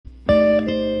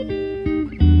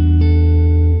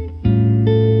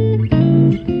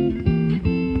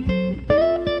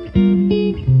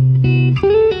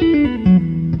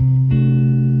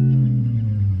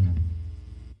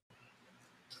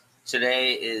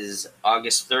is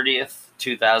August 30th,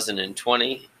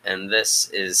 2020, and this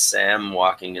is Sam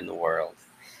Walking in the World,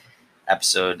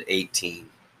 episode 18.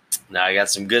 Now, I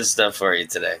got some good stuff for you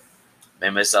today.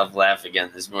 Made myself laugh again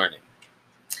this morning.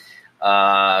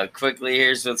 Quickly,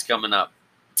 here's what's coming up.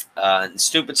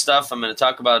 Stupid stuff, I'm going to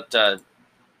talk about a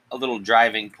little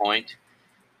driving point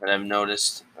that I've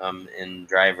noticed in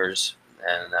drivers,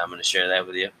 and I'm going to share that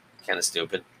with you. Kind of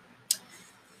stupid.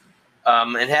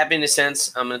 In happiness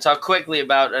sense, I'm going to talk quickly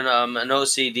about an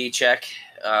OCD check.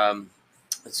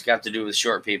 It's got to do with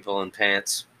short people and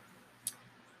pants.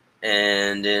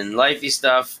 And in lifey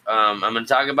stuff, I'm going to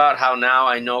talk about how now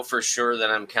I know for sure that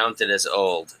I'm counted as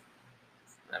old.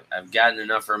 I've gotten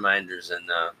enough reminders, and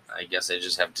I guess I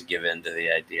just have to give in to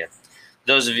the idea.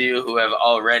 Those of you who have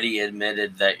already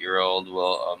admitted that you're old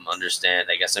will understand.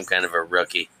 I guess I'm kind of a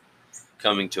rookie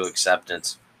coming to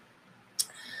acceptance.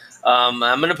 I'm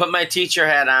going to put my teacher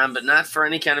hat on, but not for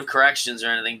any kind of corrections or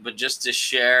anything, but just to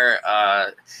share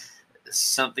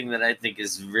something that I think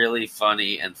is really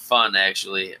funny and fun,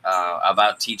 actually,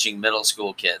 about teaching middle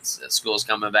school kids. School's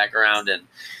coming back around, and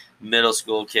middle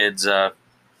school kids are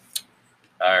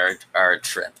a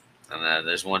trip. And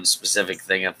there's one specific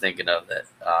thing I'm thinking of that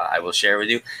I will share with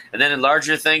you. And then in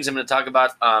larger things, I'm going to talk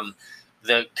about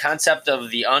the concept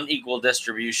of the unequal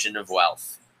distribution of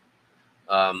wealth.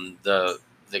 The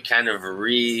kind of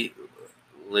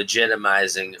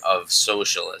re-legitimizing of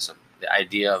socialism, the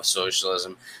idea of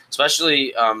socialism,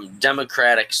 especially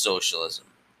democratic socialism,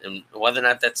 and whether or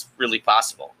not that's really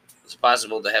possible. It's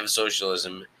possible to have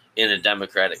socialism in a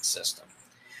democratic system.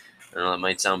 I know it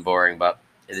might sound boring, but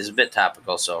it is a bit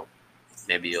topical, so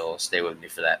maybe you'll stay with me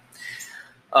for that.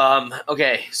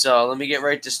 Okay, so let me get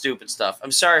right to stupid stuff.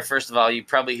 I'm sorry, first of all, you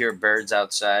probably hear birds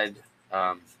outside.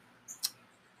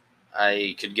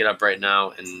 I could get up right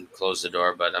now and close the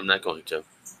door, but I'm not going to.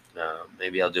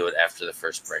 Maybe I'll do it after the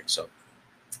first break, so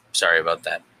sorry about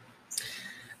that.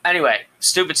 Anyway,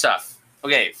 stupid stuff.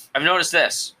 Okay, I've noticed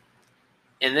this,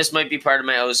 and this might be part of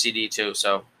my OCD too,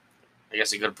 so I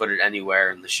guess I could have put it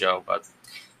anywhere in the show, but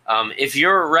if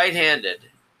you're right-handed,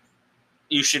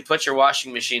 you should put your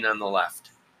washing machine on the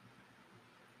left.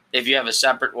 If you have a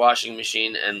separate washing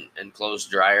machine and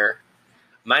closed dryer,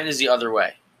 mine is the other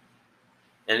way.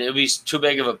 And it would be too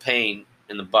big of a pain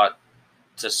in the butt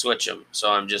to switch them.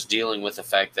 So I'm just dealing with the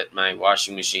fact that my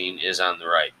washing machine is on the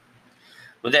right.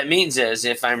 What that means is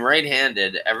if I'm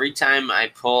right-handed, every time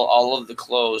I pull all of the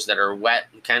clothes that are wet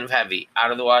and kind of heavy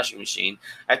out of the washing machine,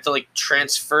 I have to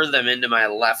transfer them into my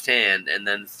left hand and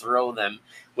then throw them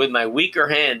with my weaker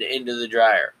hand into the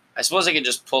dryer. I suppose I could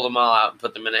just pull them all out and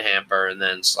put them in a hamper and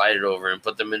then slide it over and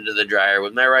put them into the dryer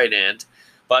with my right hand.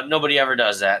 But nobody ever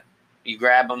does that. You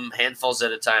grab them handfuls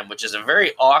at a time, which is a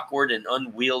very awkward and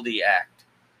unwieldy act.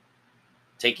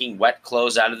 Taking wet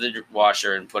clothes out of the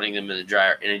washer and putting them in the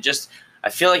dryer. And I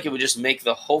feel like it would just make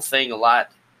the whole thing a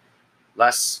lot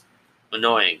less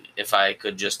annoying if I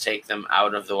could just take them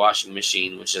out of the washing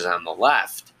machine, which is on the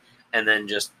left, and then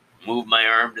just move my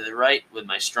arm to the right with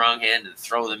my strong hand and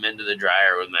throw them into the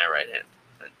dryer with my right hand.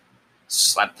 And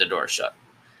slap the door shut.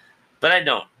 But I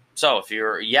don't. So if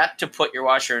you're yet to put your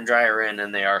washer and dryer in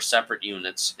and they are separate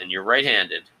units and you're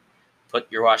right-handed,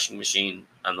 put your washing machine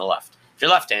on the left. If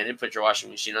you're left-handed, put your washing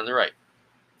machine on the right.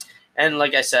 And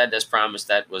like I said, as promised,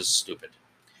 that was stupid.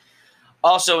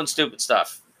 Also in stupid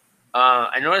stuff,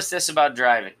 I noticed this about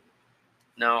driving.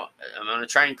 Now, I'm going to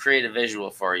try and create a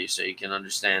visual for you so you can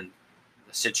understand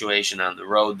the situation on the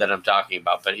road that I'm talking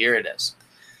about, but here it is.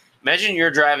 Imagine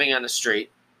you're driving on the street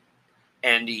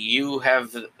and you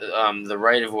have the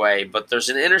right of way, but there's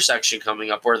an intersection coming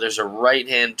up where there's a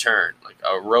right-hand turn. Like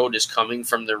a road is coming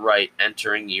from the right,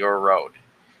 entering your road.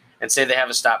 And say they have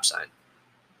a stop sign.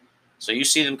 So you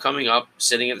see them coming up,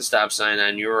 sitting at the stop sign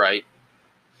on your right.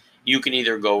 You can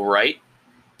either go right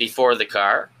before the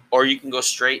car, or you can go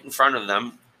straight in front of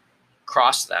them,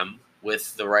 cross them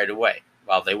with the right of way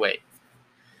while they wait.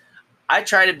 I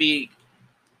try to be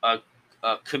a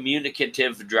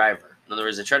communicative driver. In other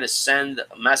words, I try to send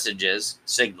messages,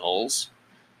 signals,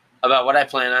 about what I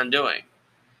plan on doing,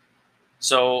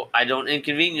 so I don't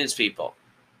inconvenience people.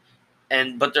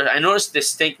 But I noticed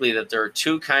distinctly that there are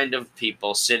two kind of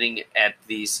people sitting at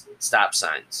these stop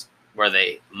signs, where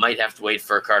they might have to wait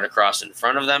for a car to cross in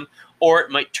front of them, or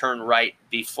it might turn right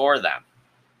before them,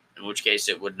 in which case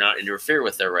it would not interfere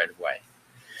with their right of way.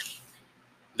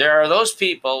 There are those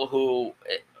people who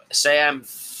say I'm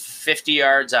 50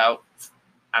 yards out.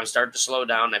 I'm starting to slow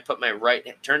down. I put my right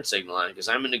turn signal on because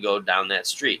I'm going to go down that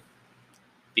street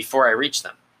before I reach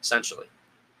them, essentially.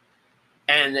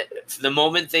 And the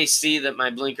moment they see that my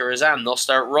blinker is on, they'll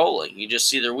start rolling. You just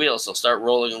see their wheels. They'll start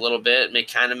rolling a little bit,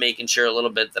 kind of making sure a little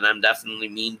bit that I'm definitely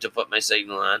mean to put my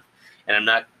signal on. And I'm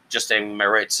not just having my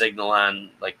right signal on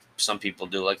like some people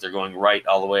do, like they're going right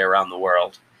all the way around the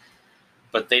world.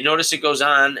 But they notice it goes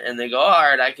on, and they go, all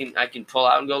right, I can pull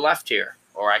out and go left here,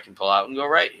 or I can pull out and go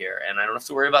right here. And I don't have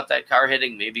to worry about that car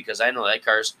hitting me because I know that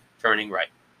car's turning right.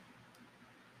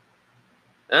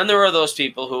 And then there are those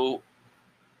people who,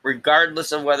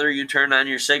 regardless of whether you turn on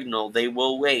your signal, they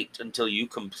will wait until you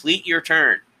complete your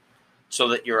turn so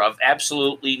that you're of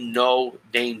absolutely no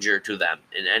danger to them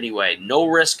in any way. No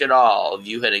risk at all of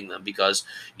you hitting them because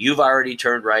you've already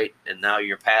turned right and now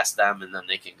you're past them and then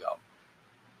they can go.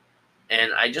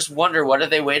 And I just wonder, what are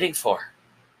they waiting for?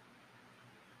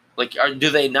 Like, do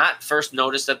they not first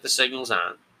notice that the signal's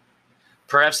on?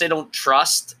 Perhaps they don't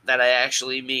trust that I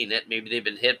actually mean it. Maybe they've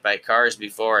been hit by cars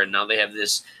before and now they have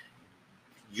this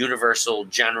universal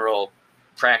general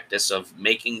practice of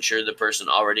making sure the person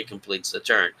already completes the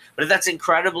turn. But that's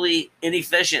incredibly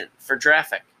inefficient for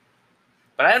traffic.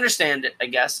 But I understand it, I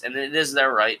guess, and it is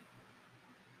their right.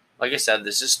 Like I said,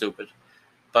 this is stupid.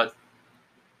 But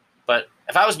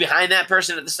if I was behind that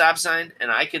person at the stop sign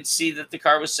and I could see that the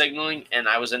car was signaling and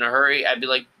I was in a hurry, I'd be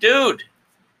like, dude.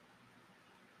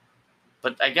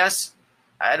 But I guess,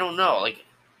 I don't know, like,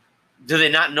 do they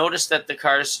not notice that the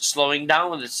car's slowing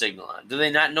down with its signal on? Do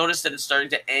they not notice that it's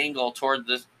starting to angle toward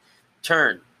the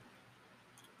turn?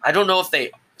 I don't know if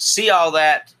they see all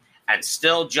that and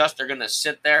still just are going to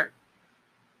sit there,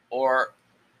 or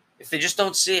if they just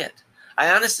don't see it.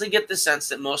 I honestly get the sense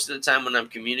that most of the time when I'm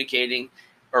communicating,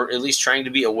 or at least trying to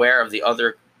be aware of the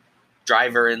other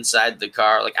driver inside the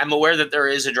car, like I'm aware that there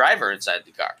is a driver inside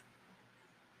the car,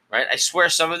 right? I swear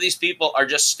some of these people are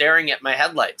just staring at my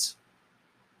headlights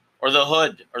or the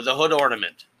hood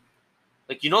ornament.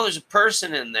 Like, there's a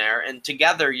person in there, and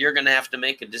together you're going to have to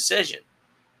make a decision,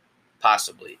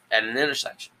 possibly at an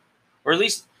intersection, or at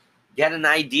least get an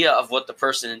idea of what the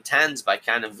person intends by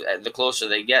kind of the closer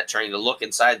they get, trying to look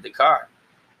inside the car.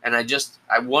 And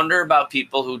I wonder about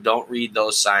people who don't read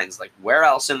those signs. Like, where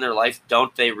else in their life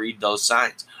don't they read those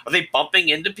signs? Are they bumping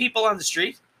into people on the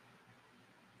street?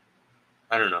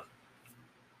 I don't know.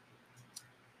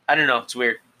 It's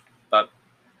weird. But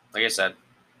like I said,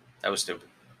 that was stupid.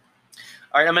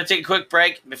 All right, I'm going to take a quick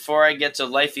break before I get to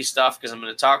lifey stuff because I'm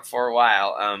going to talk for a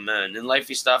while. And in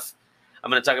lifey stuff,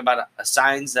 I'm going to talk about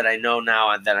signs that I know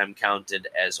now that I'm counted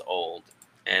as old.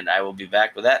 And I will be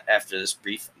back with that after this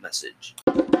brief message.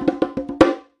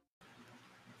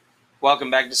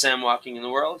 Welcome back to Sam Walking in the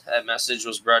World. That message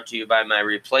was brought to you by my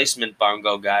replacement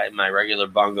bongo guy. My regular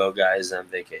bongo guy is on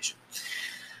vacation.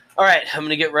 All right, I'm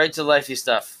going to get right to lifey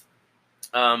stuff.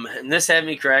 And this had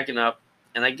me cracking up.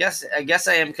 And I guess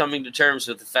I am coming to terms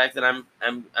with the fact that I'm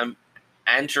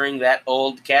entering that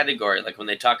old category. Like when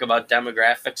they talk about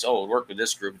demographics, it worked with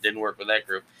this group, it didn't work with that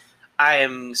group. I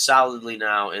am solidly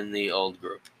now in the old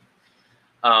group.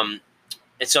 And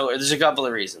so there's a couple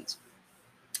of reasons.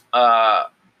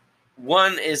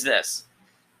 One is this.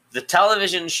 The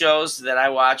television shows that I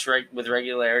watch with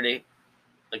regularity,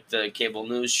 like the cable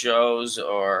news shows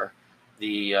or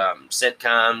the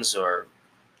sitcoms or,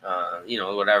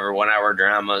 whatever, 1 hour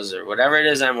dramas or whatever it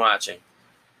is I'm watching.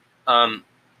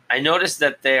 I noticed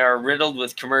that they are riddled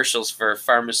with commercials for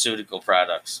pharmaceutical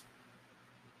products.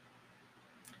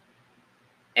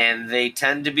 And they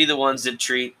tend to be the ones that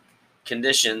treat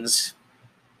conditions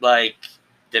like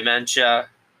dementia,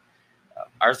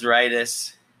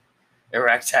 arthritis,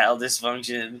 erectile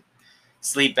dysfunction,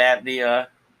 sleep apnea.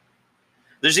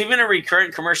 There's even a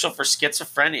recurrent commercial for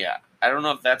schizophrenia. I don't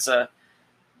know if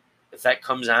that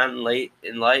comes on late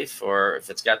in life or if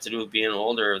it's got to do with being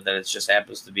older, that it just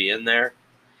happens to be in there.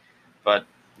 But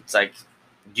it's like,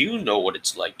 do you know what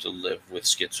it's like to live with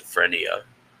schizophrenia?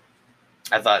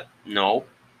 I thought, no.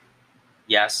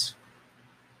 Yes.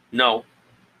 No.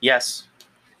 Yes.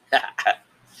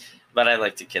 But I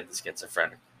like to kid the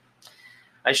schizophrenic.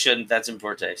 I shouldn't. That's in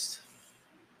poor taste.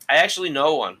 I actually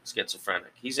know one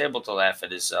schizophrenic. He's able to laugh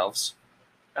at himself.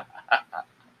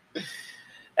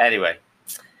 Anyway.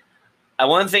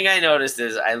 One thing I noticed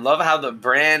is I love how the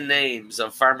brand names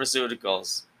of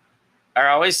pharmaceuticals are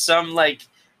always some like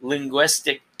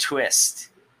linguistic twist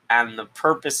on the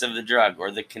purpose of the drug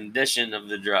or the condition of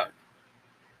the drug.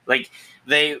 Like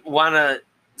they want to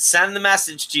send the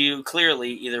message to you clearly,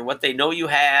 either what they know you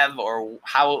have or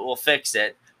how it will fix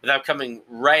it, without coming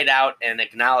right out and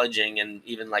acknowledging and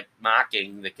even like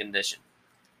mocking the condition.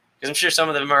 Because I'm sure some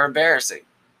of them are embarrassing.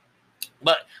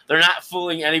 But they're not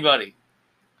fooling anybody.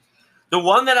 The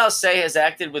one that I'll say has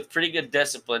acted with pretty good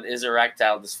discipline is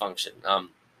erectile dysfunction.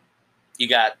 You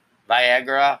got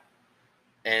Viagra,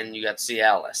 and you got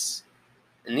Cialis.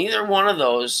 And neither one of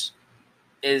those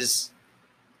is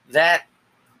that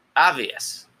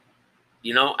obvious.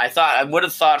 I would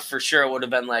have thought for sure it would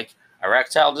have been like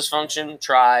erectile dysfunction,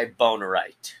 try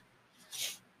Bonarite.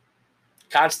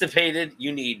 Constipated,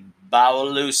 you need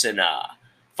Bawalucina.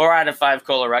 4 out of 5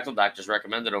 colorectal doctors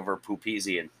recommend it over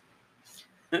Pupesian.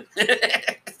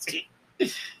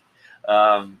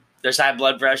 There's high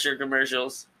blood pressure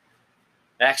commercials.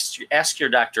 Ask your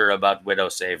doctor about Widow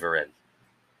Savorin.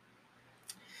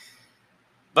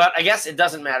 But I guess it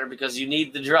doesn't matter because you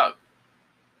need the drug.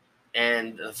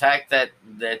 And the fact that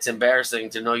it's embarrassing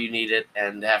to know you need it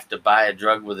and have to buy a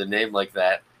drug with a name like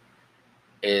that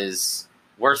is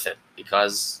worth it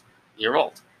because you're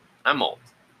old. I'm old.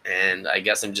 And I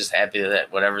guess I'm just happy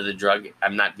that whatever the drug,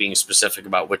 I'm not being specific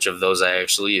about which of those I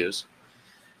actually use,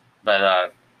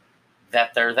 but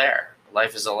that they're there.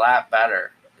 Life is a lot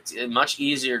better. It's much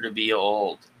easier to be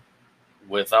old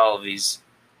with all of these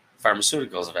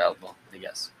pharmaceuticals available, I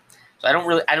guess. So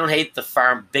I don't hate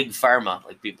the big pharma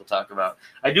like people talk about.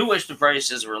 I do wish the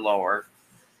prices were lower,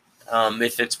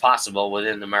 if it's possible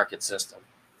within the market system.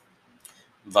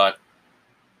 But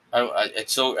I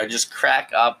just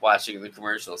crack up watching the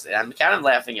commercials. And I'm kind of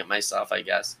laughing at myself, I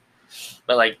guess.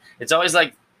 But like, it's always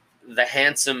like the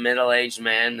handsome middle-aged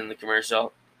man in the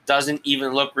commercial doesn't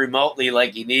even look remotely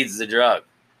like he needs the drug.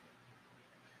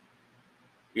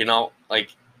 Like,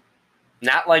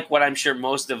 not like what I'm sure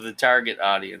most of the target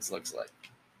audience looks like.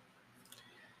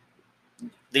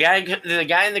 The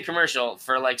guy in the commercial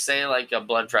for say a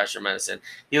blood pressure medicine,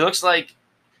 he looks like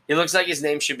his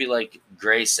name should be like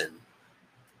Grayson.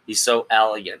 He's so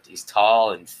elegant. He's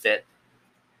tall and fit.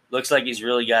 Looks like he's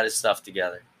really got his stuff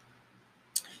together.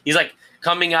 He's like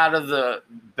coming out of the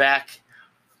back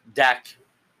deck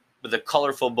with a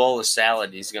colorful bowl of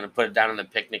salad. He's going to put it down on the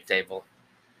picnic table.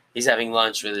 He's having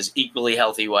lunch with his equally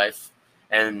healthy wife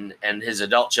and his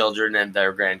adult children and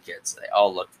their grandkids. They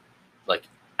all look like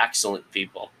excellent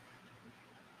people.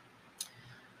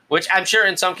 Which I'm sure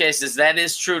in some cases that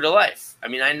is true to life. I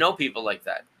mean, I know people like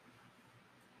that.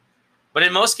 But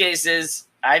in most cases,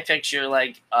 I picture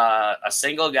like a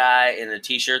single guy in a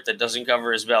t-shirt that doesn't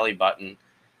cover his belly button,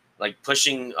 like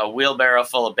pushing a wheelbarrow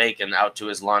full of bacon out to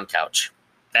his lawn couch.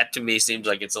 That to me seems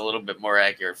like it's a little bit more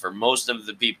accurate for most of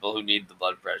the people who need the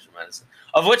blood pressure medicine,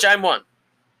 of which I'm one.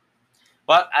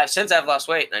 But since I've lost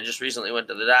weight, and I just recently went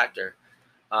to the doctor,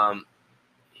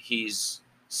 he's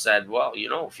said, well,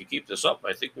 if you keep this up,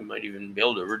 I think we might even be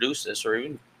able to reduce this or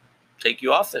even take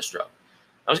you off this drug.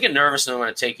 I was getting nervous and I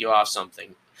want to take you off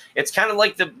something. It's kind of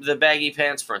like the baggy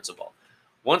pants principle.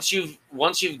 Once you've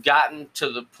gotten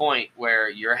to the point where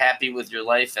you're happy with your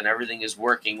life and everything is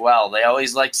working well, they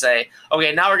always say,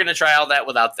 okay, now we're going to try all that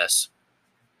without this.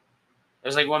 It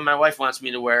was like when my wife wants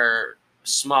me to wear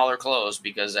smaller clothes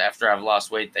because after I've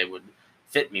lost weight, they would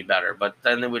fit me better, but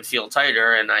then they would feel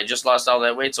tighter, and I just lost all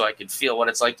that weight so I could feel what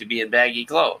it's like to be in baggy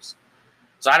clothes.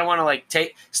 So I don't want to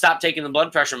stop taking the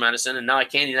blood pressure medicine, and now I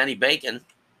can't eat any bacon.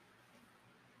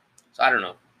 So I don't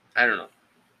know.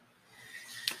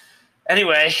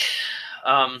 Anyway,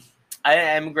 I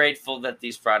am grateful that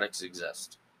these products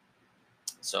exist.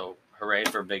 So hooray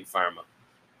for Big Pharma.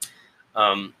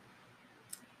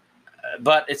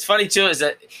 But it's funny too is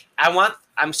that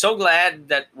I'm so glad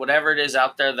that whatever it is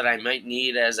out there that I might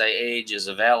need as I age is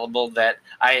available, that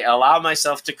I allow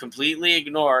myself to completely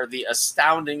ignore the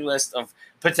astounding list of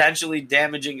potentially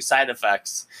damaging side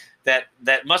effects that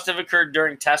must have occurred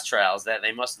during test trials that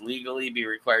they must legally be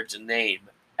required to name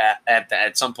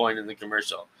at some point in the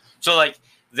commercial. So like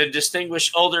the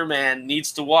distinguished older man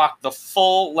needs to walk the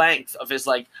full length of his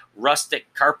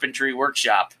rustic carpentry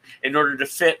workshop in order to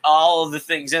fit all of the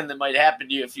things in that might happen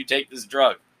to you if you take this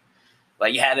drug.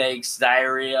 Like headaches,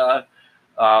 diarrhea,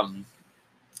 the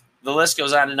list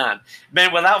goes on and on.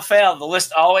 Man, without fail, the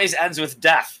list always ends with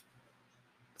death.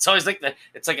 It's always like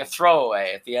a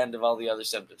throwaway at the end of all the other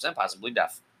symptoms, and possibly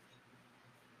death.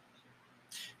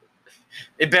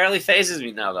 It barely phases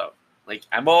me now, though. Like,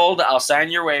 I'm old, I'll sign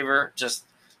your waiver, just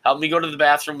help me go to the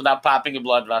bathroom without popping a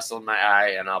blood vessel in my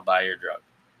eye, and I'll buy your drug.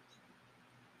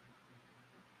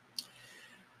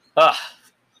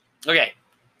 Okay.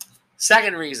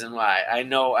 Second reason why I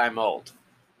know I'm old.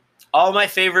 All my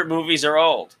favorite movies are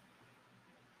old.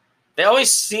 They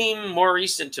always seem more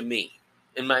recent to me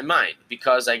in my mind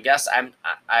because I guess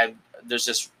there's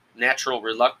this natural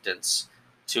reluctance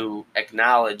to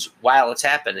acknowledge while it's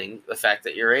happening the fact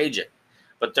that you're aging.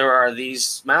 But there are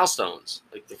these milestones,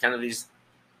 like the kind of these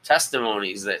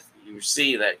testimonies that you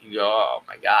see that you go, oh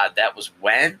my God, that was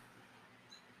when?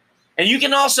 And you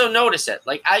can also notice it.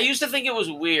 Like, I used to think it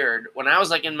was weird when I was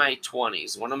like in my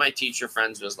 20s. One of my teacher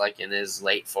friends was like in his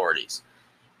late 40s.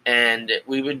 And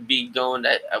we would be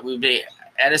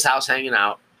at his house hanging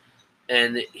out,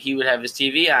 and he would have his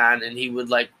TV on, and he would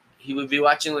be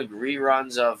watching like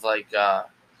reruns of like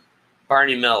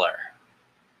Barney Miller,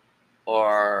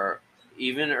 or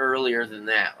even earlier than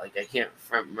that. Like, I can't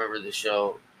remember the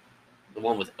show, the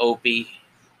one with Opie.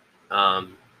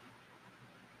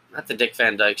 Not the Dick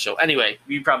Van Dyke Show. Anyway,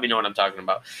 you probably know what I'm talking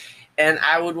about. And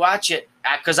I would watch it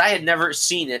because I had never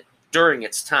seen it during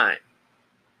its time.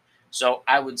 So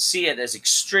I would see it as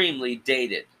extremely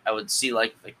dated. I would see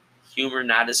like the humor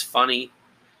not as funny,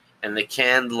 and the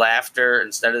canned laughter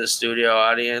instead of the studio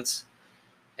audience.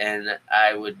 And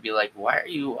I would be like, why are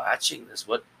you watching this?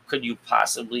 What could you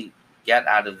possibly get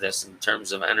out of this in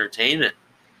terms of entertainment?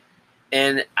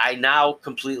 And I now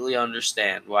completely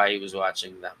understand why he was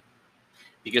watching them.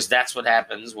 Because that's what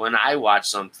happens when I watch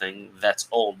something that's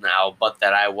old now, but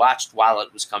that I watched while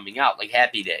it was coming out, like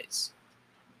Happy Days,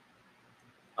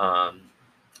 or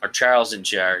Charles in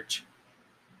Charge.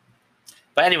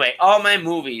 But anyway, all my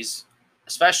movies,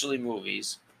 especially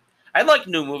movies, I like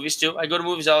new movies too. I go to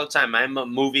movies all the time. I'm a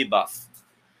movie buff.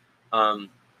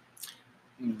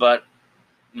 But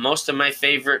most of my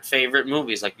favorite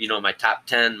movies, like, my top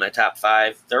 10, my top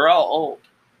 5, they're all old.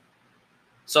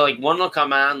 So, like, one will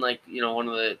come on, like, one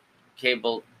of the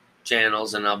cable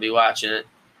channels, and I'll be watching it.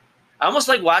 I almost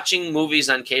like watching movies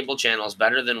on cable channels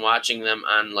better than watching them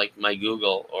on, like, my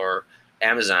Google or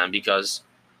Amazon because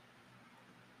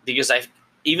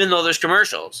even though there's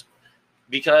commercials,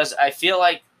 because I feel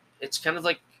like it's kind of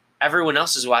like everyone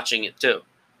else is watching it too.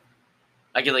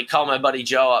 I can, like, call my buddy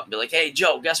Joe up and be like, hey,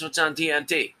 Joe, guess what's on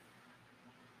TNT?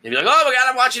 He'd be like, oh, my God,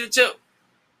 I'm watching it too.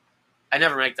 I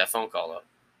never make that phone call, though.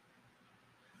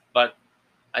 But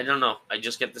I don't know. I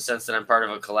just get the sense that I'm part of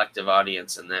a collective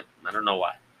audience, and that I don't know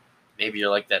why. Maybe you're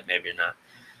like that, maybe you're not.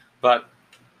 But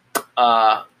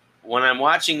when I'm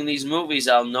watching these movies,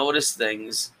 I'll notice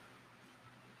things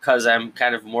because I'm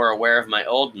kind of more aware of my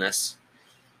oldness.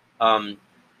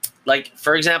 Like,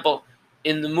 for example,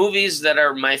 in the movies that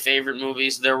are my favorite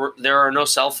movies, there are no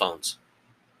cell phones.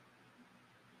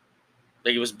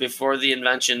 Like, it was before the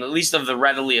invention, at least of the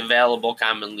readily available,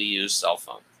 commonly used cell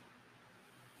phone.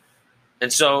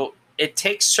 And so it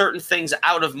takes certain things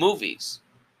out of movies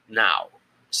now,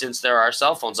 since there are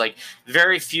cell phones. Like,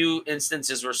 very few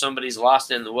instances where somebody's lost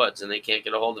in the woods and they can't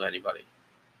get a hold of anybody.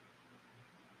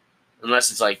 Unless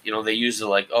it's like, they use it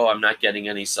like, oh, I'm not getting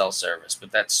any cell service.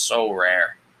 But that's so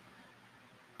rare.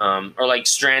 Or like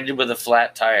stranded with a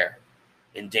flat tire,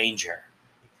 in danger.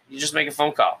 You just make a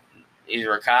phone call.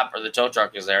 Either a cop or the tow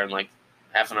truck is there in like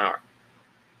half an hour.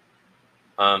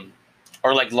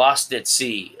 Or like lost at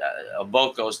sea. A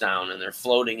boat goes down and they're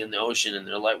floating in the ocean and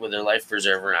they're with their life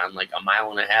preserver on like 1.5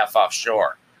 miles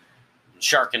offshore.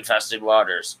 Shark-infested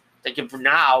waters. They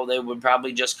would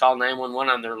probably just call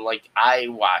 911 on their like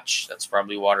iWatch. That's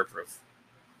probably waterproof.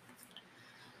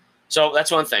 So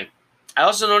that's one thing. I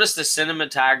also noticed the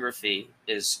cinematography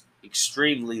is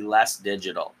extremely less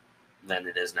digital than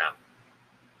it is now.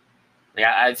 Like,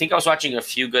 I think I was watching A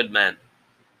Few Good Men,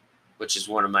 which is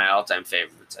one of my all-time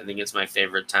favorites. I think it's my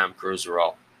favorite Tom Cruise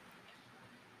role.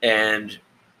 And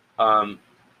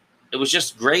it was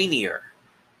just grainier.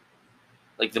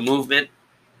 Like, the movement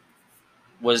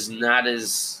was not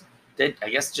as, I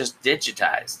guess, just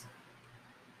digitized.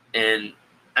 And,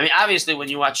 I mean, obviously, when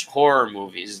you watch horror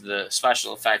movies, the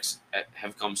special effects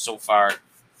have come so far,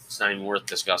 it's not even worth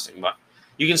discussing. But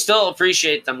you can still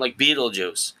appreciate them, like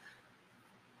Beetlejuice.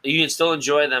 You can still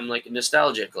enjoy them, like,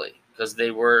 nostalgically, because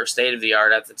they were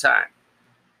state-of-the-art at the time.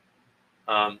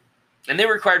 And they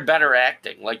required better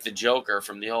acting, like the Joker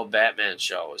from the old Batman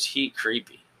show. Was he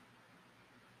creepy?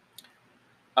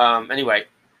 Anyway,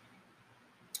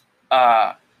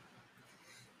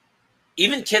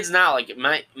 even kids now, like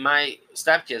my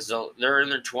stepkids, they're in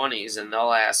their 20s, and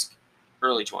they'll ask,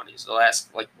 early 20s, they'll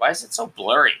ask, like, why is it so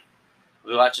blurry?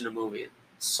 We're watching a movie.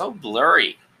 It's so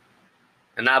blurry.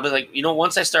 And I'll be like,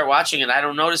 once I start watching it, I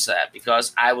don't notice that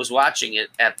because I was watching it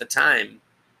at the time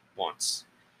once.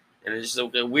 And it's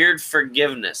just a weird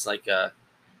forgiveness, like a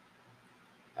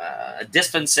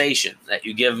dispensation that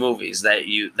you give movies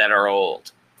that are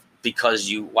old because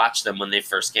you watched them when they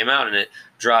first came out, and it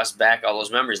draws back all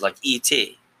those memories, like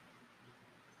E.T.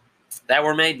 that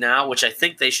were made now, which I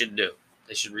think they should do.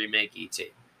 They should remake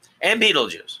E.T. and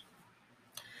Beetlejuice.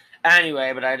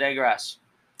 Anyway, but I digress.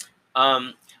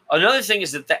 Another thing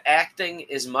is that the acting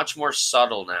is much more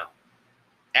subtle now.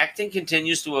 Acting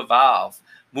continues to evolve,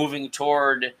 moving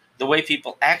toward the way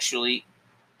people actually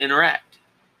interact.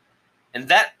 And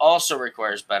that also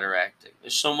requires better acting.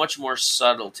 There's so much more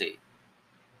subtlety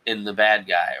in the bad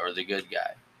guy or the good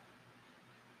guy.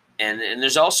 And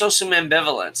there's also some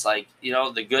ambivalence. Like,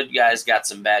 the good guy's got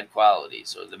some bad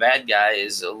qualities, or the bad guy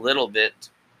is a little bit,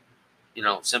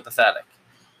 sympathetic.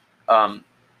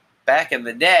 Back in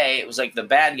the day, it was like the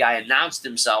bad guy announced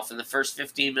himself in the first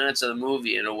 15 minutes of the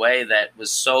movie in a way that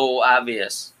was so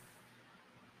obvious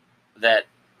that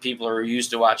people who are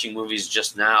used to watching movies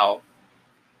just now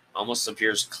almost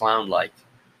appears clown-like.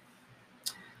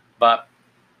 But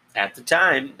at the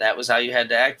time, that was how you had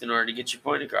to act in order to get your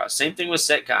point across. Same thing with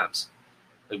sitcoms.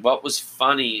 Like, what was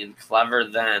funny and clever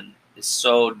then is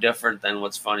so different than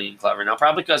what's funny and clever now.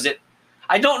 Probably because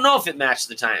I don't know if it matched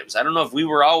the times. I don't know if we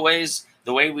were always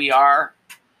the way we are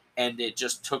and it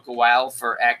just took a while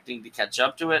for acting to catch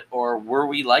up to it, or were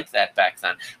we like that back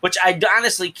then? Which I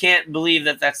honestly can't believe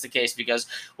that that's the case, because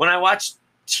when I watch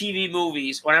TV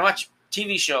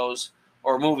shows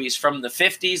or movies from the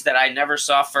 50s that I never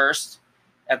saw first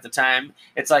at the time,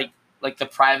 it's like The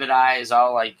Private Eye is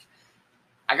all like,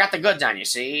 I got the goods on you,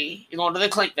 see? You're going to the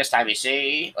clink this time, you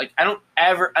see? Like, I don't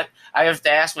ever... I have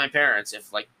to ask my parents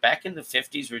if, like, back in the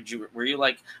 50s, were you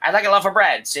like, I'd like a loaf of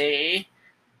bread, see?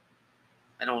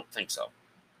 I don't think so.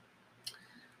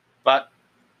 But,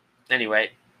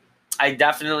 anyway, I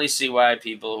definitely see why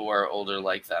people who are older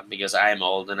like them, because I am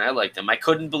old and I like them. I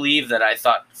couldn't believe that I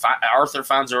thought Arthur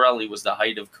Fonzarelli was the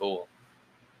height of cool.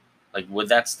 Like, would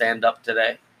that stand up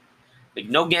today? Like,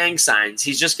 no gang signs.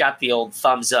 He's just got the old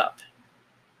thumbs up.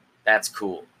 That's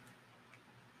cool.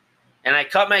 And I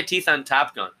cut my teeth on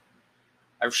Top Gun.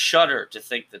 I shudder to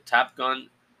think that Top Gun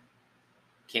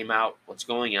came out,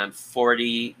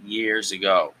 40 years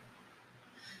ago.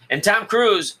 And Tom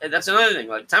Cruise, that's another thing.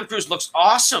 Like, Tom Cruise looks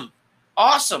awesome.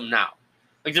 Awesome now.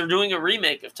 Like, they're doing a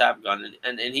remake of Top Gun,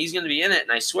 and he's going to be in it.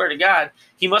 And I swear to God,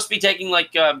 he must be taking,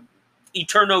 like,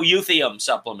 Eterno-Euthium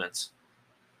supplements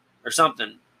or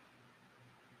something.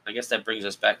 I guess that brings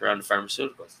us back around to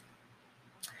pharmaceuticals.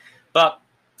 But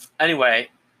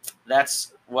anyway,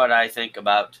 that's what I think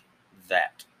about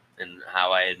that, and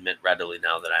how I admit readily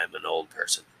now that I am an old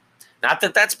person. Not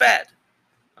that that's bad.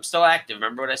 I'm still active.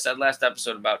 Remember what I said last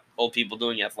episode about old people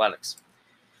doing athletics.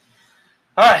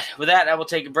 All right, with that, I will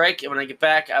take a break, and when I get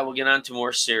back, I will get on to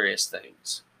more serious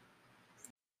things.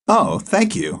 Oh,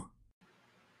 thank you.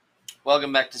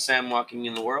 Welcome back to Sam Walking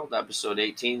in the World, episode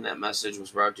 18. That message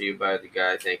was brought to you by the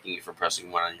guy thanking you for pressing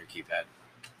 1 on your keypad,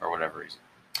 for whatever reason.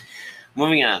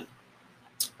 Moving on.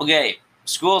 Okay,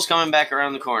 school's coming back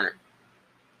around the corner.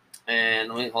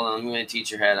 And hold on, let me get my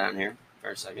teacher hat on here for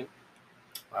a second.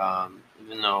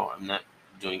 Even though I'm not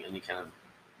doing any kind of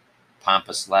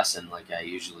pompous lesson like I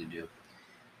usually do,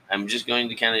 I'm just going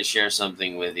to kind of share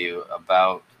something with you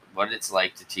about what it's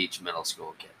like to teach middle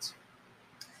school kids.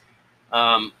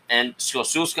 And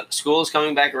school is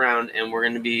coming back around, and we're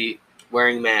going to be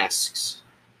wearing masks.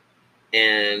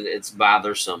 And it's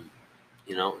bothersome.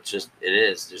 It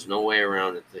is. There's no way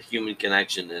around it. The human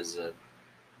connection is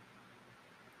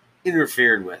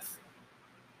interfered with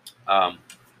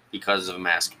because of a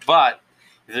mask. But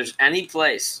if there's any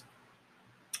place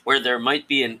where there might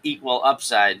be an equal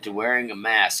upside to wearing a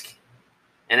mask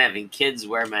and having kids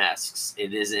wear masks,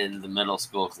 it is in the middle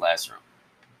school classroom.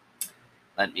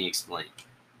 Let me explain.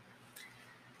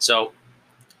 So,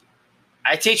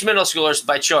 I teach middle schoolers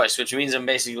by choice, which means I'm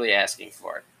basically asking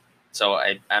for it. So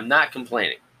I'm not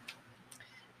complaining.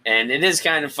 And it is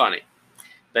kind of funny.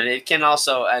 But it can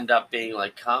also end up being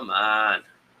like, come on.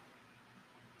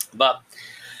 But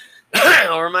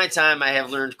over my time, I have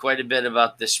learned quite a bit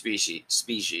about this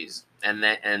species. And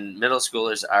middle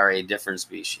schoolers are a different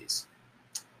species.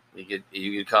 You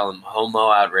could call them homo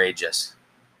outrageous.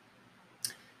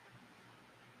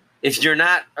 If you're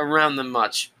not around them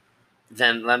much,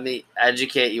 then let me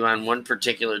educate you on one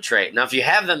particular trait. Now, if you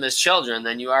have them as children,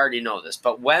 then you already know this.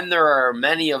 But when there are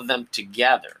many of them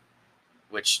together,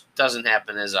 which doesn't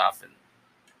happen as often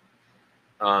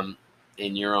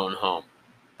in your own home,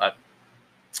 but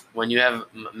when you have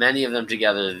many of them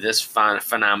together, this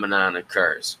phenomenon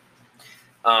occurs.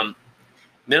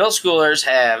 Middle schoolers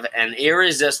have an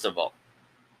irresistible,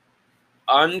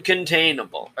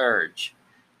 uncontainable urge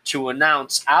to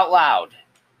announce out loud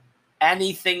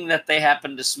anything that they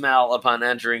happen to smell upon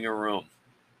entering a room,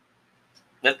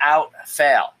 without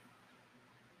fail.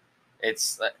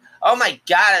 It's like, oh my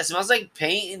God, it smells like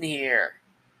paint in here.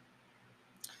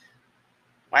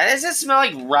 Why does it smell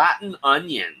like rotten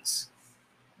onions?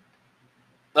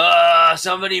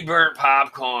 Somebody burnt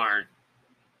popcorn.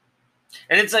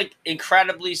 And it's like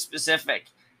incredibly specific.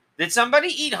 Did somebody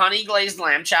eat honey glazed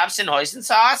lamb chops and hoisin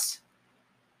sauce?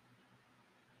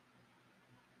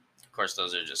 Of course,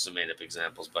 those are just some made-up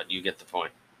examples, but you get the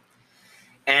point.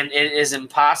 And it is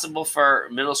impossible for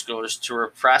middle schoolers to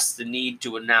repress the need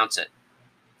to announce it.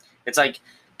 It's like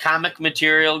comic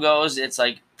material goes, it's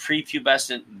like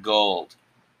prepubescent gold.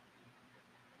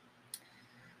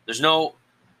 There's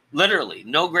literally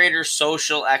no greater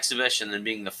social exhibition than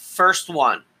being the first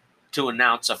one to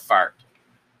announce a fart.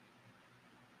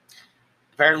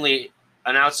 Apparently,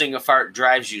 announcing a fart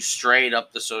drives you straight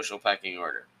up the social pecking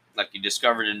order, like you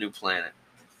discovered a new planet.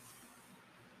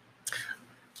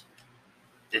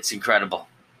 It's incredible.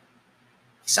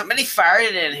 Somebody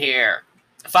farted in here.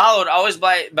 Followed always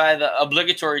by the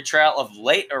obligatory trail of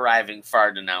late arriving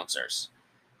fart announcers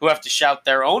who have to shout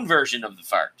their own version of the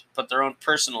fart, put their own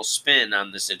personal spin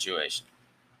on the situation.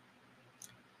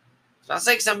 Sounds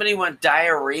like somebody went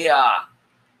diarrhea.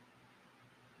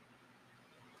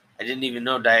 I didn't even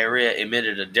know diarrhea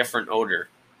emitted a different odor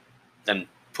than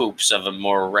poops of a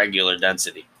more regular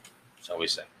density. So we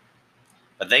say.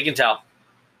 But they can tell.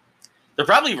 They're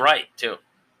probably right, too.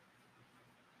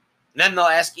 And then they'll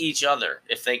ask each other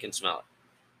if they can smell it.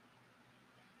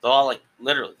 They'll all,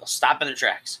 literally, they'll stop in their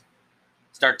tracks.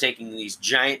 Start taking these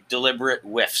giant, deliberate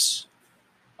whiffs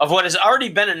of what has already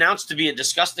been announced to be a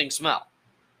disgusting smell.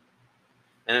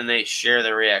 And then they share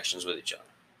their reactions with each other.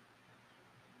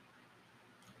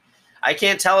 I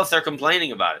can't tell if they're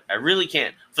complaining about it. I really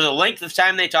can't. For the length of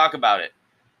time they talk about it,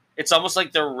 it's almost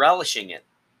like they're relishing it.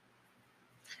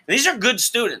 And these are good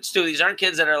students, too. These aren't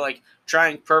kids that are,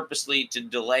 trying purposely to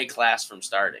delay class from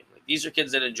starting. These are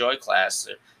kids that enjoy class,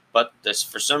 but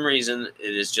for some reason,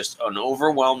 it is just an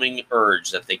overwhelming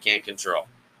urge that they can't control.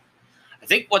 I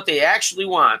think what they actually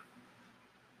want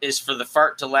is for the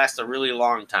fart to last a really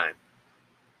long time.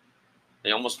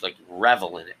 They almost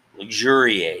revel in it,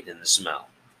 luxuriate in the smell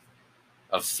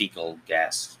of fecal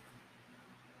gas.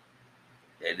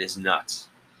 It is nuts.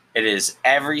 It is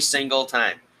every single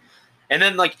time. And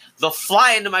then, they'll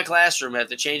fly into my classroom at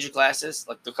the change of classes.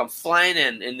 They'll come flying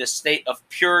in this state of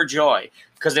pure joy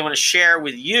because they want to share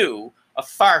with you a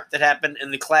fart that happened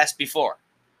in the class before.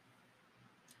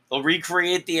 They'll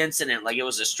recreate the incident like it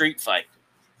was a street fight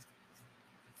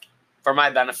for my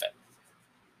benefit.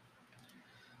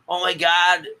 Oh, my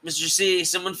God, Mr. C,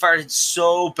 someone farted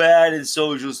so bad in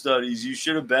social studies. You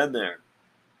should have been there.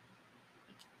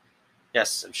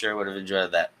 Yes, I'm sure I would have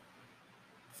enjoyed that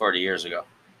 40 years ago.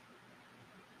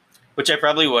 Which I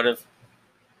probably would have.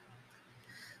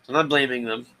 So I'm not blaming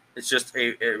them. It's just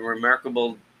a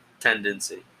remarkable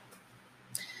tendency.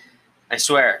 I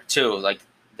swear, too,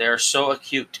 they're so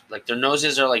acute. Their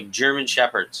noses are like German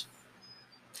shepherds.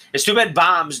 It's too bad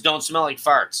bombs don't smell like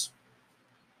farts.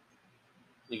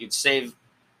 You could save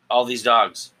all these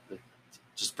dogs.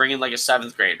 Just bring in a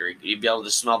 7th grader. You'd be able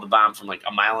to smell the bomb from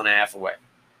a mile and a half away.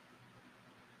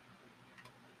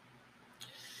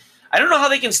 I don't know how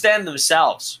they can stand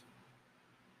themselves.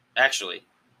 Actually,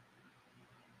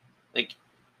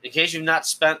 in case you've not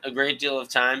spent a great deal of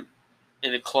time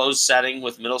in a closed setting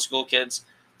with middle school kids,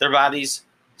 their bodies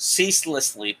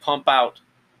ceaselessly pump out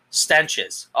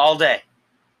stenches all day.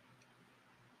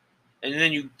 And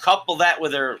then you couple that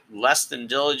with their less than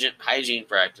diligent hygiene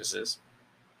practices.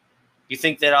 You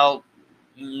think they'd all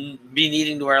be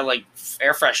needing to wear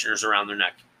air fresheners around their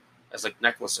neck as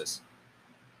necklaces.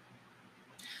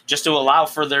 Just to allow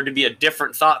for there to be a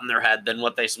different thought in their head than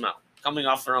what they smell, coming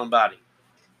off their own body.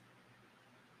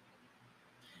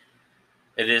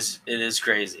 It is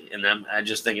crazy. And I'm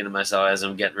just thinking to myself as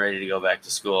I'm getting ready to go back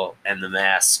to school and the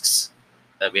masks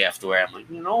that we have to wear, I'm like,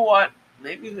 you know what?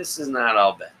 Maybe this is not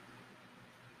all bad.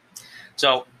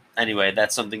 So, anyway,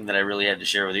 that's something that I really had to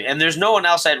share with you. And there's no one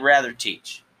else I'd rather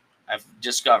teach. I've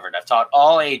discovered. I've taught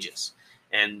all ages.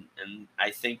 And I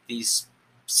think these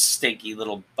stinky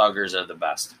little buggers are the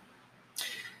best.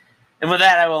 And with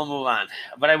that, I will move on.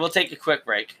 But I will take a quick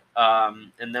break.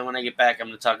 And then when I get back, I'm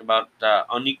going to talk about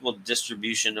unequal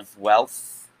distribution of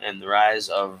wealth and the rise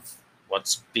of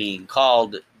what's being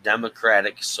called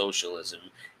democratic socialism,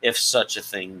 if such a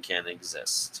thing can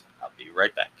exist. I'll be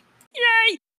right back.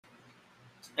 Yay!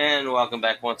 And welcome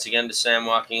back once again to Sam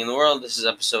Walking in the World. This is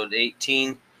episode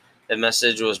 18. The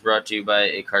message was brought to you by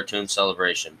a cartoon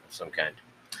celebration of some kind.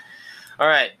 All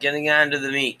right, getting on to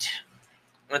the meat.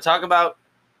 I'm going to talk about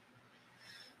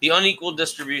the unequal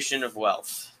distribution of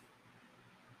wealth,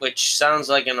 which sounds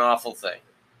like an awful thing.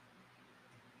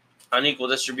 Unequal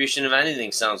distribution of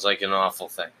anything sounds like an awful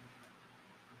thing.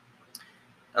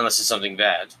 Unless it's something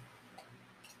bad.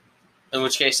 In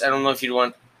which case, I don't know if you'd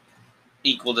want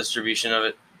equal distribution of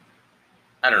it.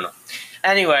 I don't know.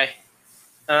 Anyway,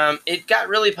 it got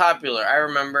really popular. I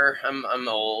remember, I'm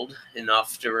old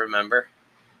enough to remember,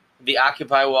 the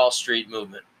Occupy Wall Street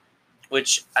movement,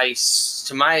 which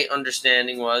to my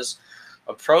understanding, was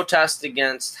a protest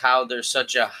against how there's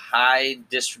such a high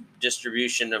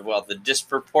distribution of wealth, a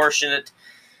disproportionate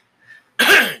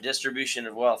distribution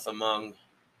of wealth among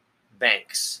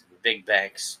banks, big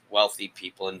banks, wealthy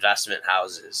people, investment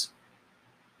houses.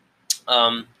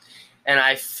 And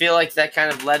I feel like that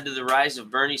kind of led to the rise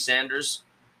of Bernie Sanders'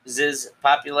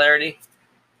 popularity.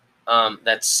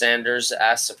 That's Sanders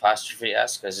S apostrophe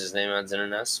S because his name ends in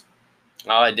an S.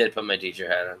 Oh, I did put my teacher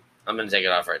hat on. I'm going to take it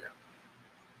off right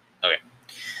now. Okay.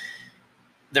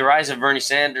 The rise of Bernie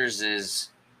Sanders'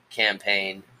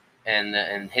 campaign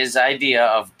and his idea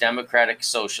of democratic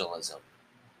socialism.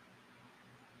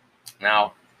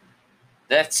 Now,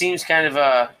 that seems kind of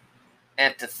a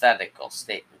antithetical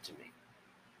statement to me.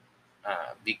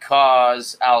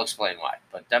 Because I'll explain why.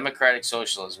 But democratic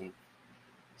socialism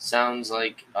sounds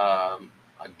like a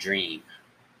dream.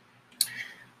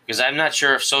 Because I'm not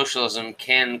sure if socialism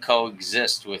can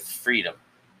coexist with freedom.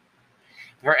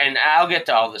 And I'll get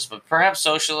to all this, but perhaps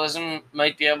socialism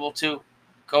might be able to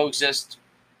coexist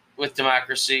with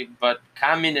democracy, but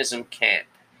communism can't.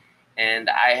 And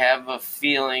I have a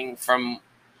feeling from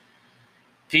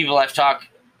people I've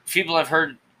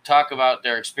heard talk about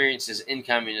their experiences in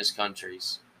communist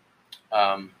countries.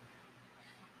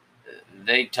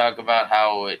 They talk about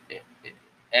how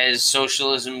as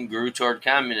socialism grew toward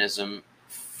communism,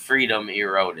 freedom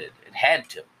eroded. It had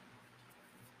to.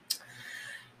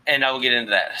 And I will get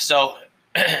into that. So,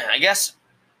 I guess,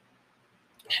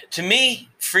 to me,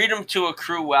 freedom to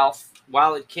accrue wealth,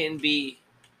 while it can be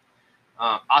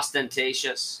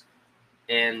ostentatious,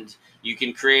 and you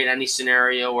can create any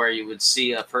scenario where you would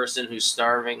see a person who's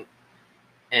starving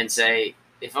and say,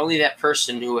 if only that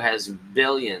person who has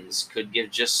billions could give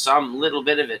just some little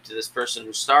bit of it to this person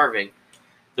who's starving,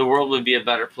 the world would be a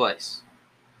better place.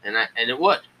 And it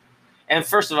would. And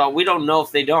first of all, we don't know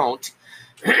if they don't.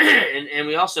 and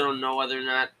we also don't know whether or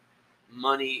not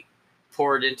money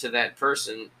poured into that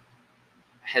person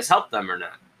has helped them or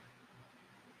not.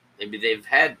 Maybe they've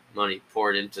had money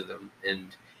poured into them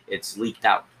and it's leaked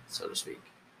out, so to speak.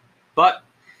 But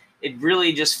it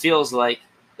really just feels like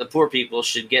the poor people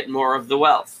should get more of the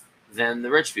wealth than the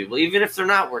rich people, even if they're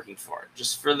not working for it,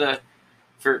 just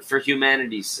for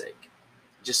humanity's sake.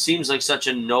 It just seems like such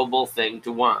a noble thing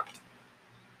to want.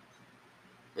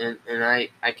 And I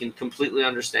can completely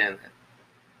understand that.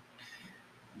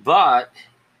 But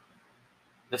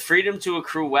the freedom to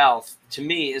accrue wealth, to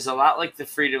me, is a lot like the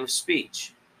freedom of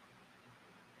speech.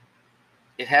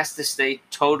 It has to stay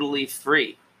totally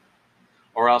free,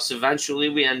 or else eventually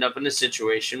we end up in a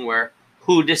situation where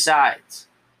who decides?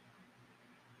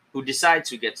 Who decides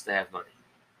who gets to have money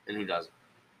and who doesn't?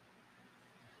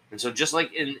 And so just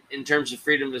like in terms of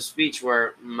freedom of speech,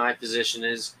 where my position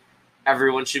is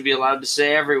everyone should be allowed to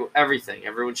say everything.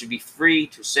 Everyone should be free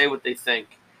to say what they think,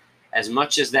 as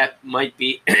much as that might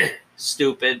be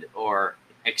stupid or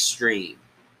extreme.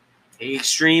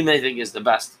 Extreme, I think, is the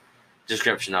best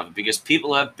description of it, because people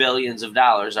who have billions of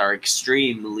dollars are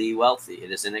extremely wealthy.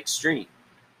 It is an extreme.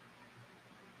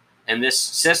 And this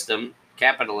system,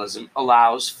 capitalism,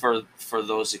 allows for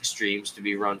those extremes to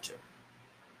be run to.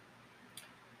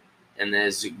 And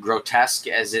as grotesque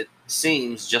as it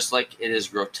seems, just like it is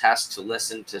grotesque to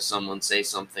listen to someone say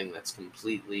something that's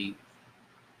completely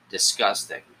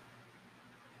disgusting,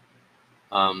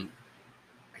 I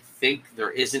think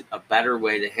there isn't a better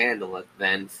way to handle it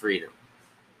than freedom.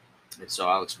 And so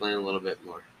I'll explain a little bit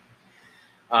more.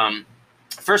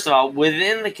 First of all,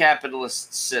 within the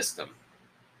capitalist system,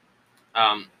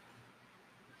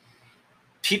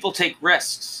 people take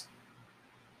risks.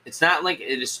 It's not like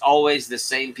it is always the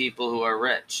same people who are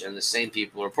rich and the same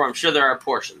people who are poor. I'm sure there are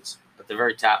portions at the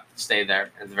very top that stay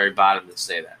there and at the very bottom that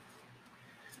stay there.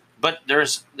 But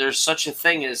there's such a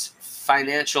thing as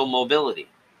financial mobility.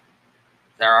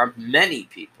 There are many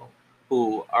people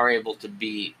who are able to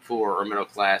be poor or middle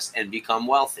class and become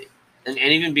wealthy and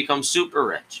even become super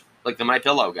rich, like the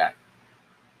MyPillow guy.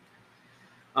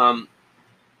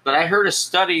 But I heard a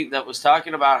study that was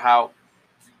talking about how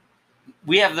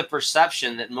we have the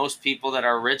perception that most people that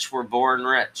are rich were born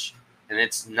rich, and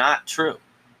it's not true.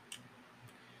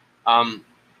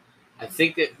 I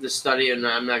think that the study, and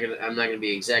I'm not gonna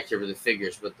be exact here with the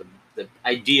figures, but the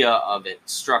idea of it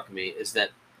struck me, is that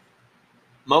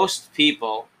most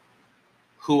people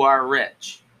who are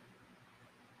rich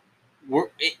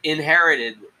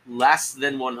inherited less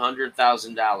than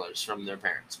 $100,000 from their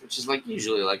parents, which is like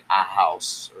usually like a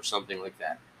house or something like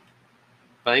that.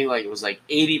 But I think like it was like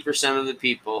 80% of the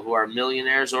people who are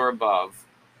millionaires or above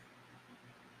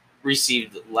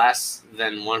received less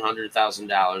than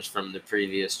 $100,000 from the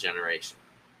previous generation.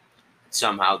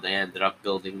 somehow they ended up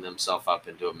building themselves up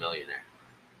into a millionaire.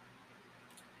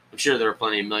 I'm sure there were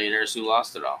plenty of millionaires who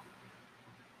lost it all.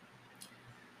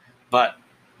 But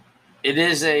it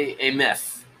is a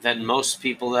myth that most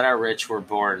people that are rich were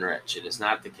born rich. It is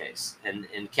not the case. And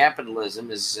capitalism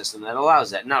is a system that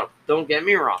allows that. Now, don't get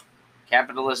me wrong.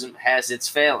 Capitalism has its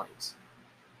failings.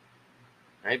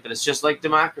 Right? But it's just like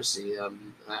democracy.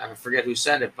 I forget who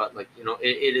said it, but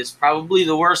it is probably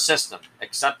the worst system,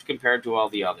 except compared to all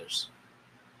the others.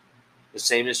 The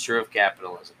same is true of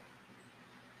capitalism.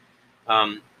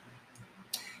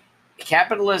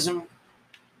 Capitalism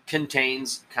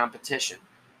contains competition.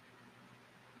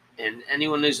 And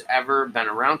anyone who's ever been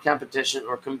around competition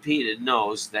or competed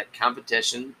knows that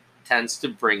competition tends to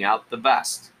bring out the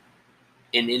best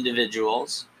in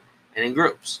individuals and in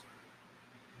groups.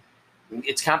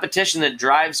 It's competition that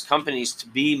drives companies to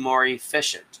be more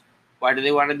efficient. Why do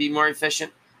they want to be more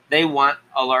efficient? They want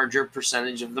a larger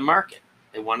percentage of the market.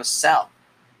 They want to sell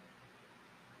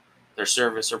their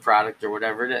service or product or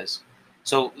whatever it is.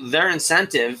 So their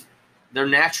incentive, their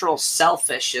natural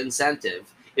selfish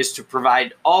incentive, is to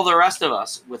provide all the rest of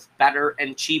us with better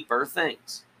and cheaper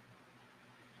things.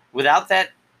 Without that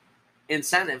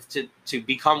incentive to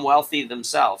become wealthy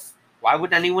themselves, why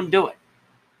would anyone do it?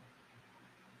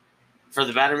 For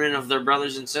the betterment of their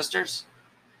brothers and sisters?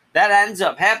 That ends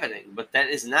up happening, but that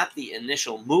is not the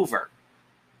initial mover,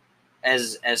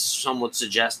 as some would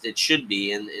suggest it should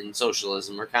be in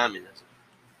socialism or communism.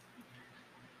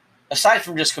 Aside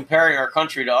from just comparing our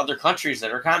country to other countries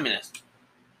that are communist.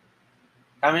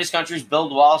 Communist countries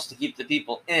build walls to keep the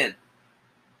people in.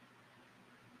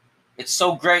 It's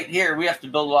so great here, we have to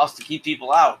build walls to keep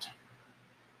people out.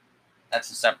 That's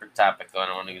a separate topic, though I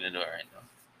don't want to get into it right now.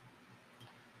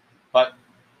 But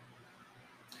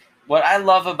what I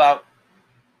love about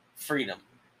freedom,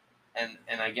 and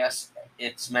I guess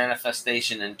its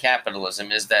manifestation in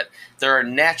capitalism, is that there are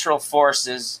natural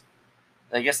forces.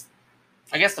 I guess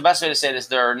the best way to say it is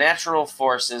there are natural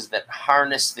forces that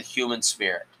harness the human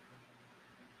spirit.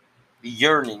 The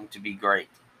yearning to be great,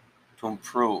 to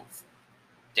improve,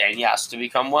 and yes, to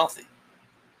become wealthy.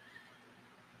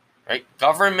 Right?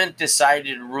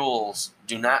 Government-decided rules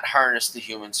do not harness the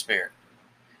human spirit.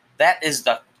 That is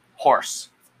the horse.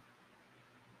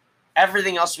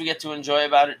 Everything else we get to enjoy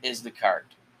about it is the cart.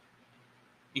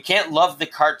 You can't love the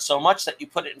cart so much that you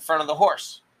put it in front of the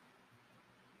horse.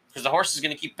 Because the horse is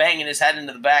going to keep banging his head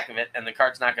into the back of it, and the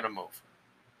cart's not going to move.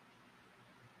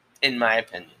 In my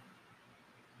opinion.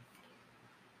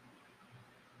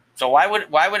 So why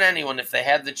would anyone, if they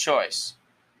had the choice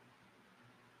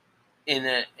in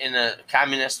a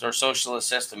communist or socialist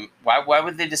system, why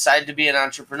would they decide to be an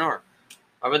entrepreneur?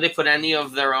 Why would they put any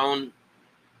of their own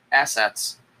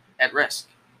assets at risk?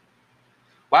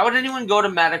 Why would anyone go to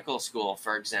medical school,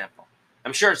 for example?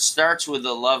 I'm sure it starts with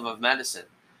the love of medicine,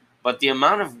 but the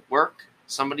amount of work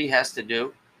somebody has to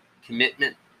do,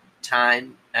 commitment,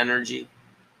 time, energy.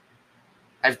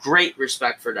 I have great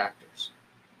respect for doctors.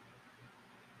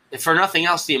 If for nothing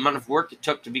else, the amount of work it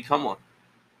took to become one.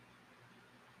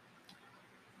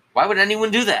 Why would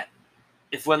anyone do that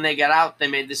if when they got out they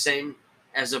made the same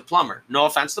as a plumber? No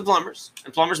offense to plumbers,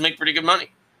 and plumbers make pretty good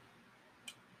money.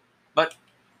 But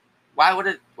why would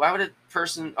a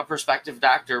prospective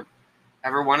doctor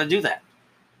ever want to do that?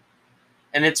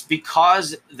 And it's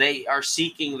because they are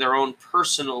seeking their own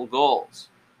personal goals,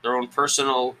 their own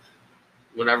personal,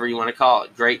 whatever you want to call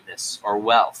it, greatness or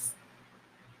wealth,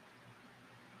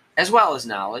 as well as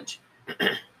knowledge.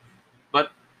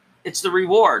 But it's the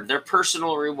reward, their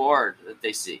personal reward that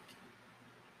they seek.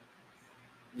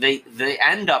 They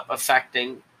end up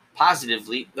affecting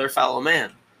positively their fellow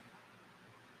man.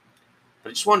 But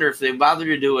I just wonder if they bother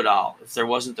to do it all, if there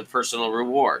wasn't the personal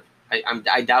reward.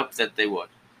 I doubt that they would.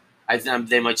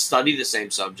 They might study the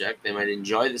same subject, they might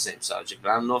enjoy the same subject, but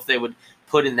I don't know if they would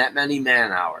put in that many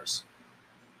man hours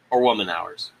or woman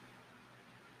hours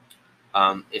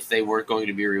if they weren't going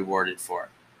to be rewarded for it.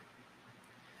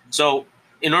 So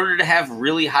in order to have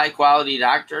really high quality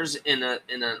doctors in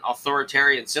an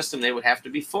authoritarian system, they would have to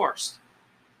be forced.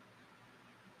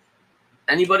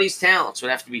 Anybody's talents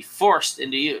would have to be forced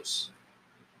into use.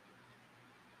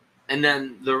 And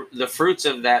then the fruits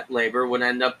of that labor would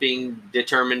end up being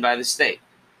determined by the state.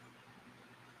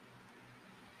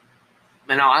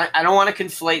 Now, I don't want to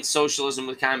conflate socialism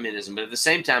with communism, but at the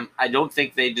same time, I don't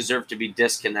think they deserve to be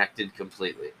disconnected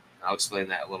completely. I'll explain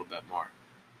that a little bit more.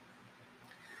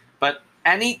 But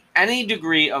any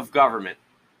degree of government,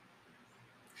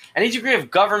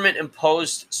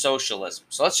 imposed socialism.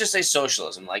 So let's just say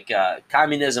socialism, like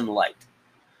communism light,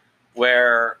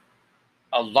 where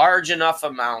a large enough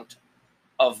amount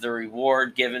of the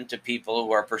reward given to people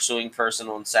who are pursuing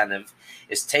personal incentive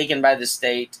is taken by the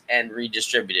state and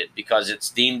redistributed because it's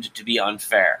deemed to be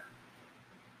unfair.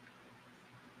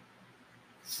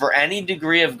 For any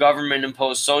degree of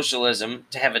government-imposed socialism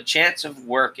to have a chance of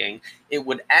working, it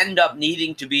would end up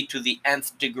needing to be to the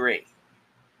nth degree.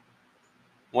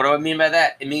 What do I mean by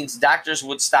that? It means doctors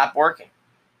would stop working.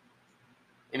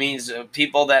 It means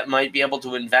people that might be able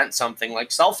to invent something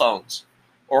like cell phones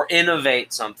or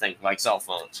innovate something like cell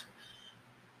phones,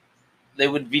 they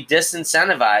would be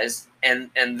disincentivized,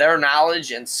 and their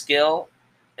knowledge and skill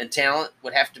and talent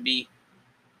would have to be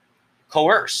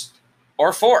coerced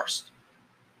or forced.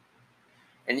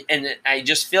 And I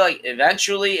just feel like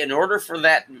eventually, in order for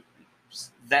that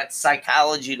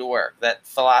psychology to work, that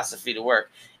philosophy to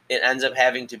work, it ends up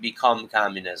having to become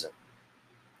communism.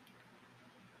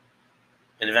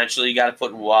 And eventually you got to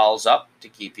put walls up to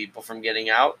keep people from getting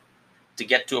out, to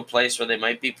get to a place where they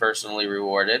might be personally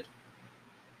rewarded.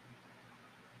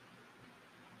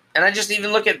 And I just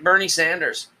even look at Bernie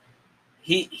Sanders.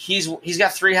 He's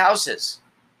got 3 houses.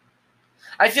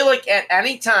 I feel like at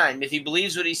any time, if he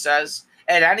believes what he says,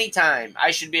 at any time,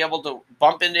 I should be able to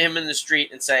bump into him in the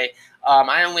street and say,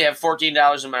 I only have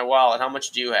 $14 in my wallet. How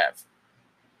much do you have?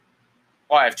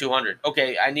 Oh, I have 200.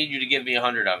 Okay, I need you to give me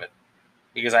 100 of it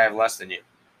because I have less than you.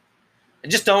 I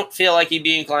just don't feel like he'd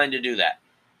be inclined to do that.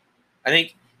 I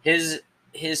think his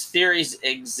theories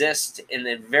exist in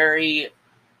a very,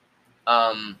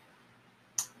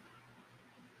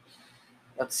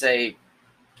 let's say,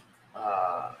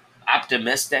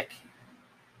 optimistic,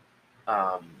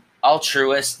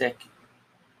 altruistic,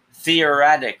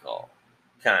 theoretical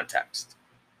context.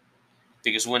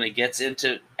 Because when it gets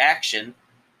into action,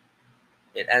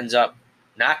 it ends up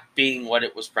not being what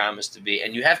it was promised to be.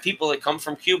 And you have people that come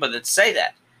from Cuba that say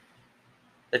that.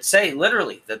 That say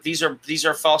literally that these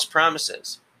are false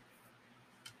promises.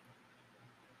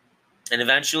 And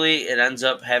eventually it ends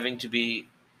up having to be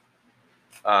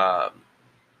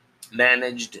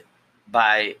managed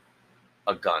by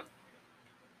a gun.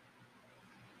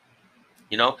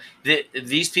 You know,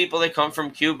 these people that come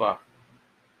from Cuba,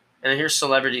 and I hear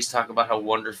celebrities talk about how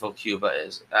wonderful Cuba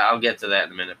is. I'll get to that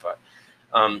in a minute, but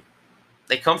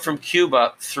they come from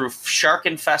Cuba through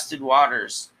shark-infested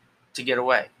waters to get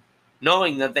away,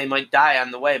 knowing that they might die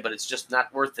on the way, but it's just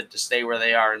not worth it to stay where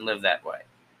they are and live that way.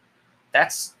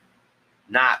 That's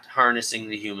not harnessing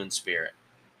the human spirit.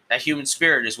 That human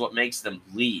spirit is what makes them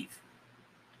leave,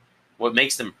 what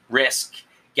makes them risk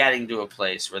getting to a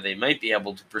place where they might be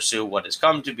able to pursue what has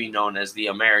come to be known as the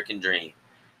American dream,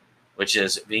 which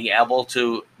is being able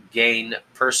to gain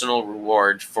personal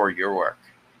reward for your work.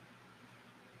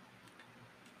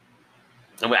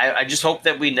 And I just hope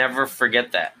that we never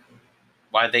forget that,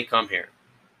 why they come here.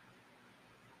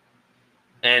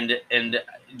 And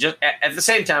just at the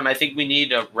same time, I think we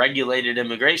need a regulated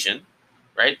immigration,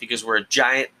 right? Because we're a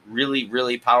giant, really,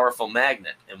 really powerful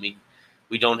magnet, and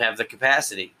we don't have the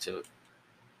capacity to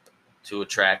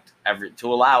attract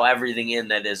to allow everything in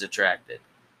that is attracted.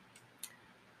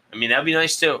 I mean, that'd be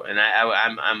nice too, and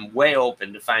I'm way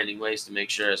open to finding ways to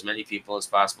make sure as many people as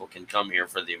possible can come here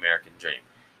for the American dream.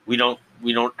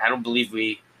 I don't believe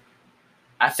we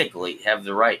ethically have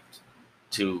the right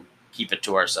to keep it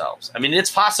to ourselves. I mean,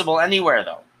 it's possible anywhere,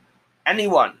 though.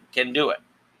 Anyone can do it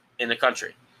in a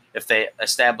country if they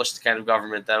establish the kind of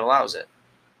government that allows it.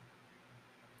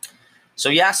 So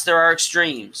yes, there are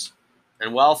extremes,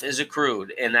 and wealth is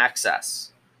accrued in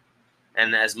excess.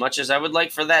 And as much as I would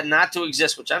like for that not to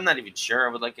exist, which I'm not even sure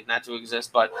I would like it not to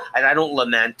exist, but I don't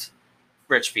lament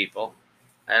rich people.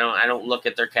 I don't look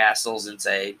at their castles and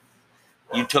say,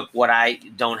 you took what I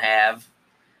don't have.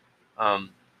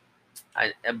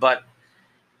 But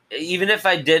even if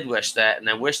I did wish that, and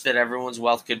I wish that everyone's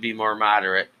wealth could be more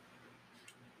moderate,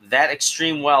 that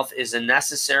extreme wealth is a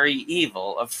necessary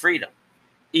evil of freedom.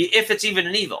 If it's even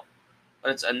an evil.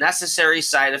 But it's a necessary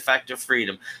side effect of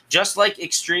freedom. Just like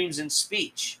extremes in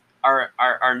speech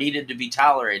are needed to be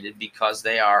tolerated because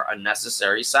they are a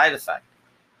necessary side effect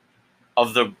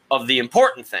of the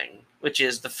important thing, which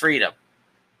is the freedom,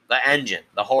 the engine,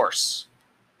 the horse,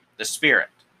 the spirit.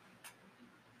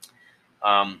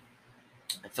 I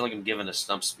feel like I'm giving a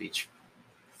stump speech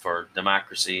for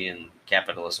democracy and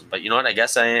capitalism, but you know what? I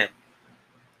guess I am.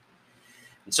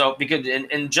 And so, because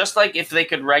and just like if they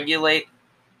could regulate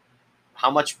how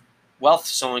much wealth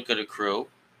someone could accrue,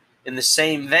 in the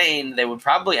same vein, they would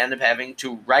probably end up having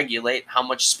to regulate how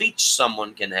much speech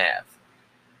someone can have.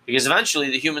 Because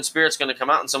eventually the human spirit's going to come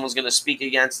out and someone's going to speak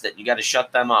against it. You got to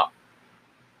shut them up.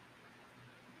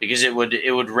 Because it would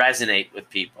resonate with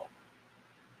people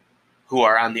who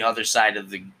are on the other side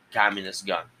of the communist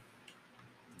gun.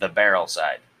 the barrel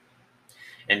side.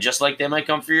 And just like they might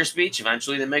come for your speech,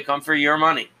 eventually they may come for your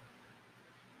money.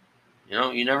 You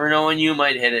know, you never know when you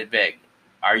might hit it big.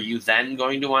 Are you then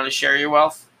going to want to share your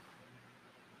wealth?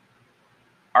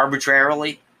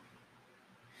 Arbitrarily?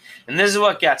 And this is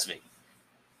what gets me.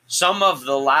 Some of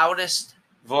the loudest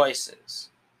voices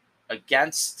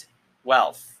against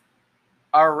wealth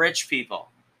are rich people.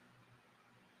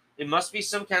 It must be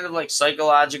some kind of like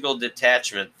psychological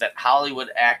detachment that Hollywood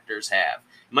actors have.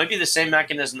 It might be the same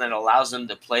mechanism that allows them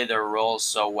to play their roles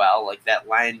so well, like that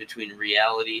line between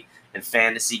reality and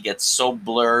fantasy gets so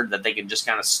blurred that they can just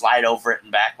kind of slide over it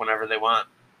and back whenever they want,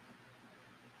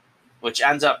 which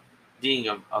ends up being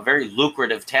a very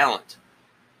lucrative talent,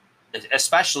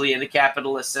 especially in a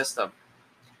capitalist system,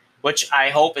 which I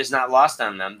hope is not lost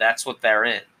on them. That's what they're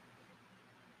in.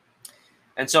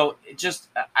 And so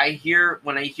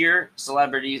when I hear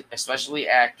celebrities, especially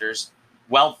actors,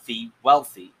 wealthy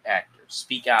actors,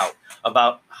 speak out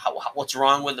about what's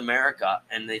wrong with America,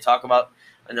 and they talk about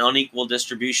an unequal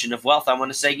distribution of wealth, I want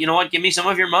to say, you know what, give me some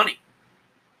of your money.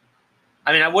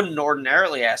 I mean, I wouldn't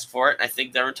ordinarily ask for it. I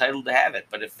think they're entitled to have it.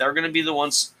 But if they're going to be the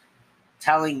ones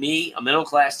telling me, a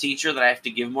middle-class teacher, that I have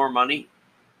to give more money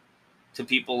to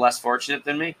people less fortunate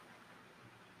than me,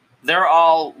 they're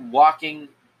all walking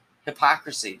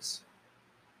hypocrisies.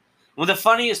 Well, the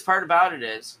funniest part about it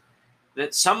is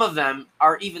that some of them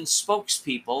are even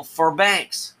spokespeople for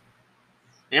banks.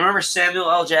 You remember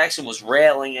Samuel L. Jackson was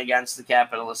railing against the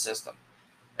capitalist system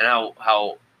and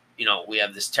how we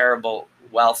have this terrible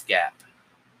wealth gap.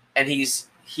 And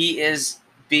he is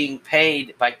being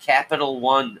paid by Capital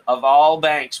One, of all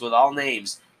banks with all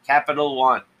names, Capital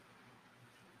One.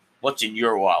 What's in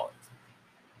your wallet?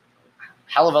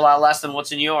 Hell of a lot less than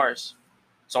what's in yours.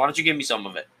 So why don't you give me some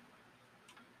of it?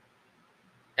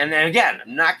 And then again,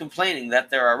 I'm not complaining that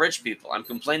there are rich people. I'm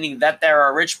complaining that there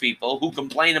are rich people who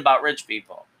complain about rich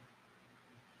people.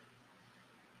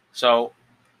 So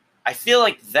I feel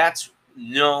like that's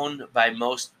known by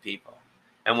most people.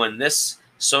 And when this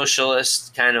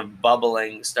socialist kind of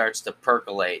bubbling starts to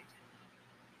percolate,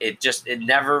 it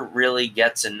never really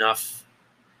gets enough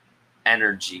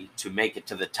energy to make it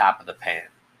to the top of the pan.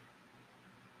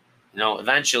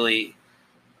 Eventually,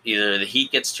 either the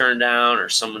heat gets turned down or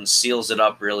someone seals it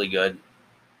up really good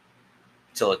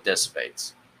till it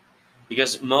dissipates.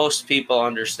 Because most people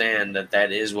understand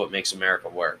that is what makes America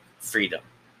work. Freedom.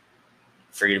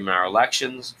 Freedom in our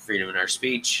elections, freedom in our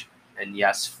speech, and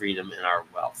yes, freedom in our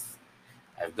wealth.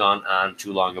 I've gone on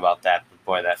too long about that, but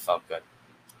boy, that felt good.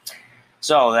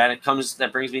 So that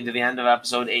brings me to the end of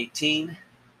episode 18.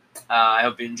 I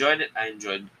hope you enjoyed it. I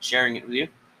enjoyed sharing it with you.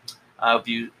 I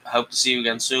hope to see you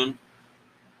again soon.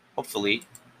 Hopefully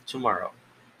tomorrow.